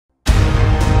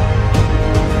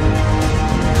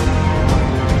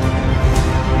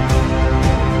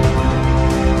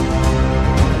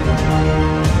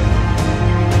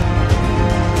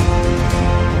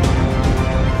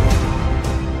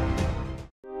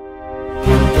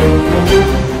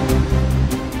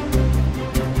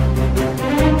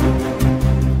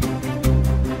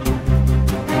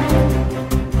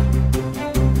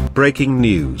Breaking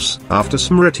news. After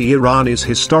Smriti Irani's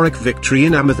historic victory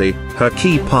in Amethi, her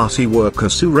key party worker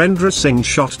Surendra Singh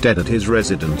shot dead at his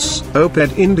residence.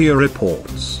 Aide India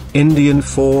reports. Indian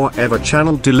Forever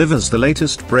channel delivers the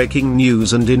latest breaking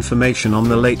news and information on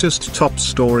the latest top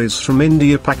stories from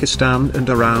India, Pakistan and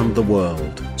around the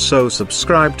world. So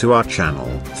subscribe to our channel.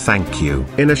 Thank you.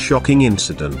 In a shocking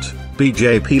incident,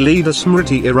 BJP leader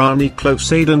Smriti Irani,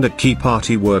 close aide and a key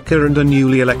party worker and a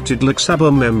newly elected Lok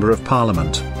Sabha member of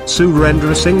parliament,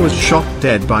 Surendra Singh, was shot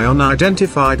dead by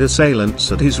unidentified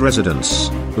assailants at his residence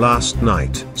last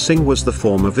night. Singh was the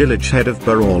former village head of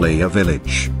Baraulia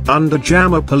village, under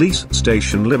Jamo police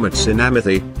station limits in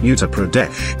Amethi, Uttar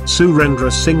Pradesh.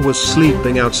 Surendra Singh was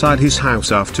sleeping outside his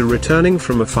house after returning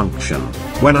from a function,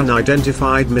 when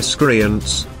unidentified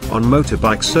miscreants on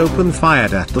motorbikes opened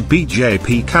fire at the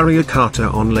BJP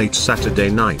Karyakarta on late Saturday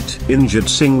night. Injured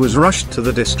Singh was rushed to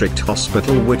the district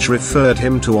hospital, which referred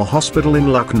him to a hospital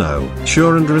in Lucknow.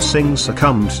 Surendra Singh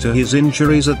succumbed to his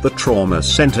injuries at the trauma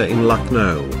center in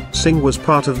Lucknow. Singh was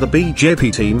part of the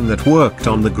BJP team that worked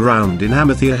on the ground in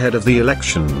Amethi ahead of the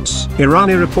elections.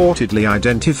 Irani reportedly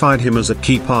identified him as a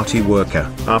key party worker.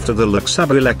 After the Lok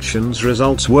Sabha elections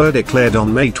results were declared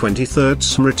on May 23,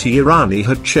 Smriti Irani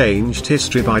had changed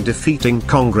history by defeating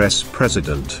Congress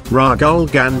President Rahul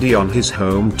Gandhi on his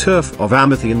home turf of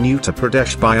Amethi in Uttar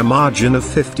Pradesh by a margin of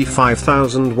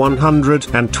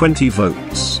 55,120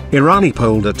 votes. Irani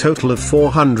polled a total of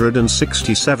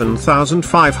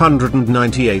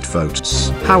 467,598 votes.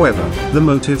 However, the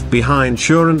motive behind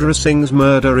Surendra Singh's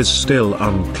murder is still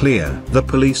unclear. The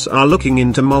police are looking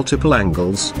into multiple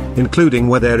angles, including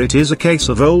whether it is a case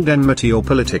of old enmity or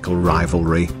political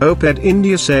rivalry. Aide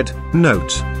India said,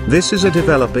 "Note, this is a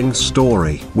developing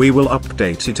story. We will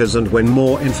update it as and when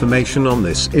more information on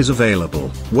this is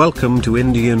available." Welcome to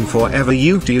Indian Forever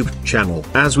YouTube channel.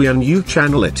 As we are new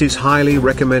channel, it is highly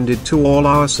recommended to all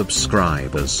our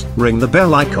subscribers. Ring the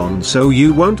bell icon so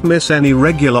you won't miss any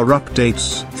regular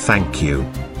updates. Thank you.